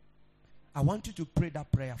life. I want you to pray that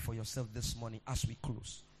prayer for yourself this morning as we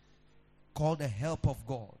close. Call the help of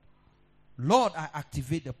God. Lord, I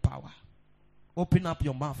activate the power. Open up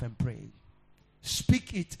your mouth and pray.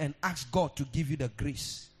 Speak it and ask God to give you the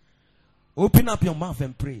grace. Open up your mouth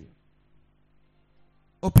and pray.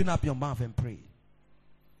 Open up your mouth and pray.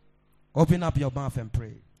 Open up your mouth and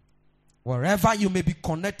pray. Wherever you may be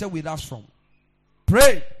connected with us from,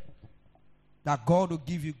 pray that God will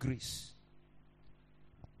give you grace.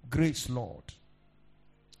 Grace, Lord.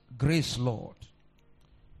 Grace, Lord.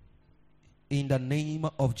 In the name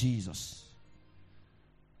of Jesus.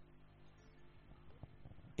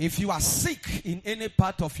 If you are sick in any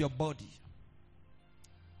part of your body,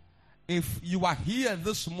 if you are here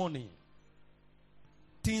this morning,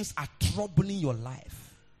 things are troubling your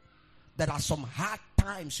life. There are some hard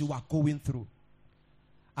times you are going through.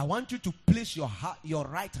 I want you to place your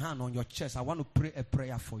right hand on your chest. I want to pray a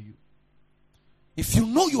prayer for you. If you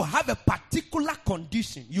know you have a particular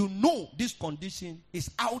condition, you know this condition is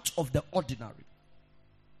out of the ordinary.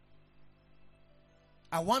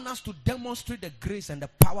 I want us to demonstrate the grace and the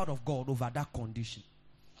power of God over that condition.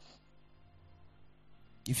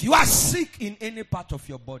 If you are sick in any part of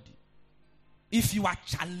your body, if you are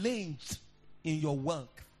challenged in your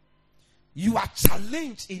work, you are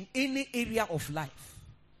challenged in any area of life,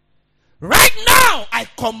 right now I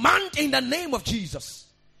command in the name of Jesus,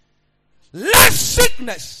 let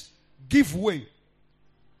sickness give way.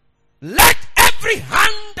 Let every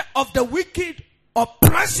hand of the wicked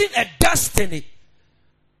oppressing a destiny,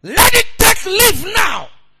 let it take leave now.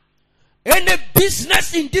 Any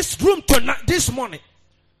business in this room tonight, this morning,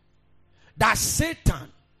 that Satan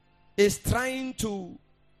is trying to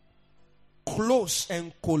close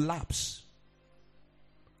and collapse,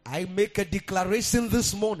 I make a declaration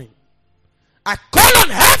this morning. I call on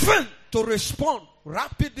heaven to respond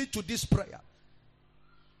rapidly to this prayer.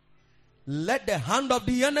 Let the hand of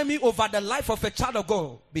the enemy over the life of a child of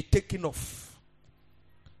God be taken off.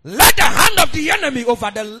 Let the hand of the enemy over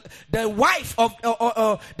the wife of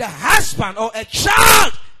the husband or a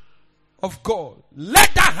child of God,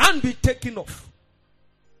 let that hand be taken off.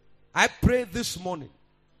 I pray this morning,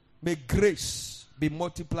 may grace be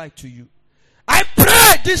multiplied to you. I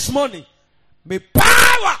pray this morning, may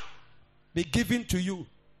power be given to you.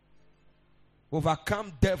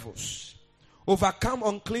 Overcome devils, overcome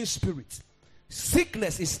unclean spirits.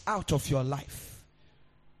 Sickness is out of your life.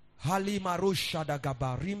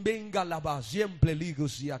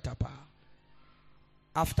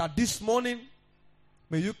 After this morning,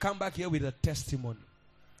 may you come back here with a testimony.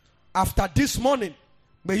 After this morning,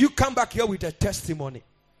 may you come back here with a testimony.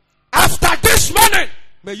 After this morning,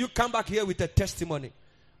 may you come back here with a testimony.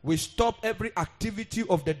 We stop every activity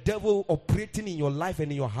of the devil operating in your life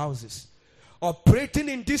and in your houses, operating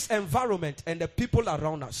in this environment and the people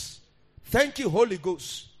around us. Thank you, Holy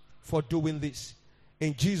Ghost, for doing this.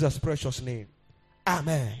 In Jesus' precious name.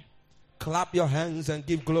 Amen. Clap your hands and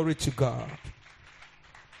give glory to God.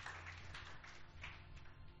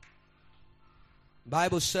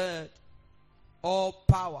 Bible said, all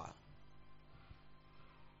power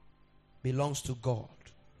belongs to God.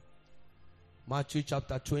 Matthew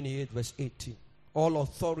chapter 28 verse 18. All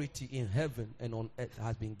authority in heaven and on earth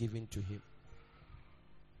has been given to him.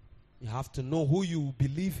 You have to know who you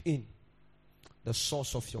believe in, the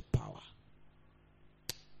source of your power.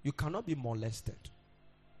 You cannot be molested.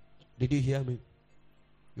 Did you hear me?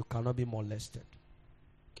 You cannot be molested.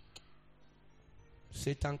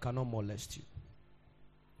 Satan cannot molest you.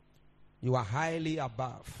 You are highly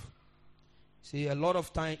above. See, a lot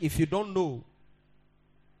of time, if you don't know,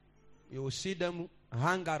 you will see them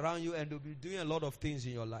hang around you and they'll be doing a lot of things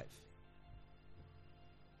in your life.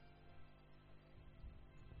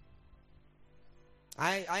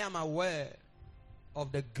 I am aware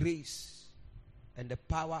of the grace and the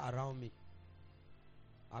power around me.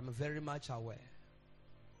 I'm very much aware.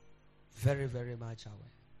 Very, very much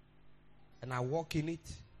aware. And I walk in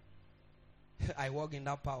it. I walk in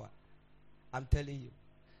that power. I'm telling you.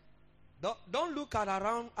 Don't look at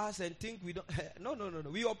around us and think we don't. No.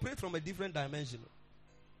 We operate from a different dimension.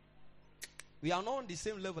 We are not on the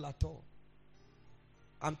same level at all.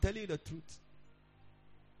 I'm telling you the truth.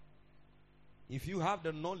 If you have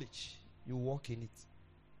the knowledge, you walk in it.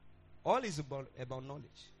 All is about knowledge.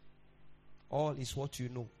 All is what you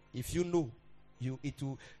know. If you know, you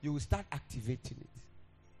will start activating it.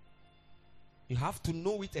 You have to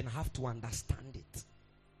know it and have to understand it.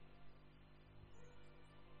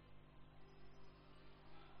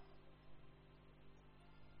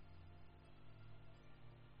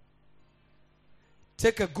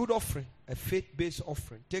 Take a good offering, a faith-based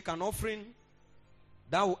offering. Take an offering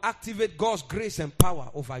that will activate God's grace and power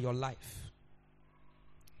over your life.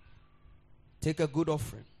 Take a good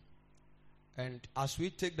offering. And as we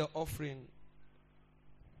take the offering,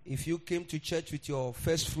 if you came to church with your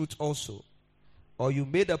first fruit also, or you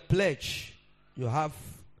made a pledge, you have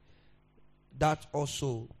that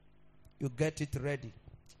also. You get it ready.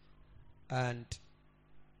 And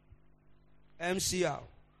MCR,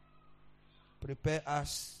 prepare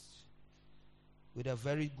us with a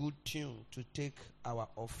very good tune to take our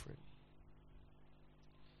offering.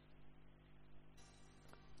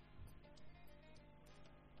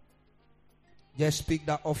 Just pick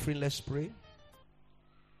that offering, let's pray.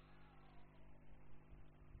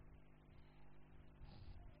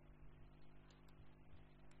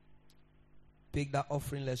 Pick that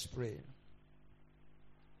offering, let's pray.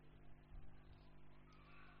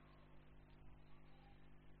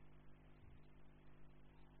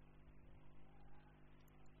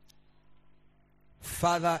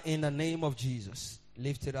 Father, in the name of Jesus,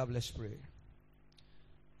 lift it up, let's pray.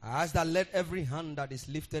 I ask that let every hand that is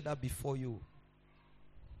lifted up before you,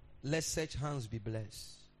 let such hands be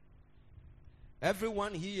blessed.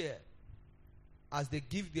 Everyone here, as they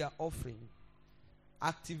give their offering,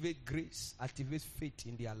 activate grace, activate faith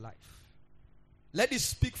in their life. Let it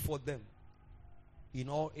speak for them in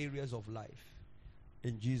all areas of life.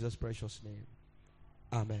 In Jesus' precious name.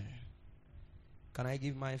 Amen. Can I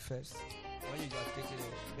give mine first? When you are taking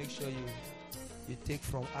it, make sure you take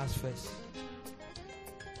from us first.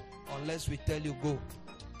 Unless we tell you go.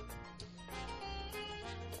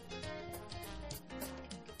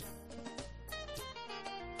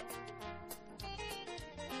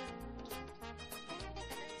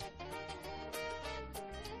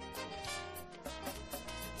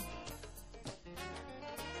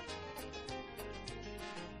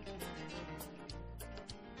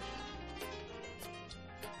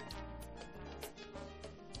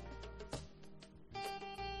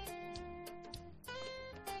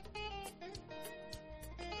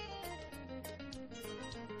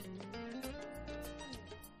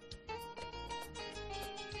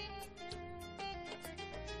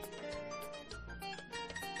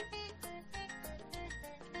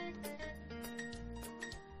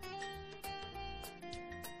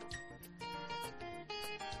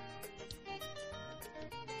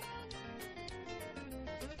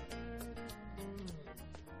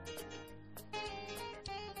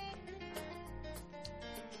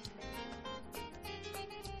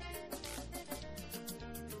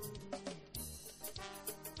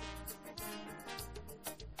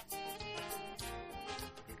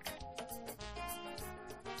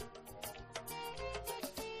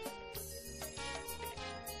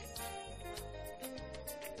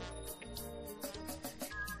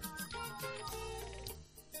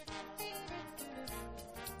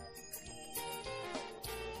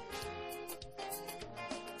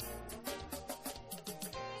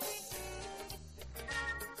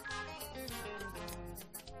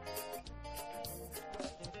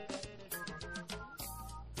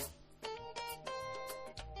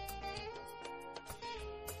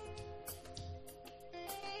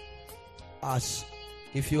 As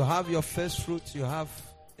if you have your first fruit, you have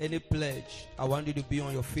any pledge, I want you to be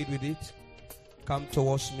on your feet with it. Come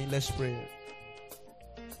towards me. Let's pray.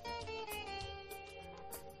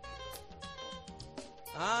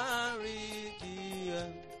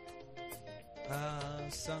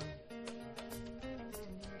 Son.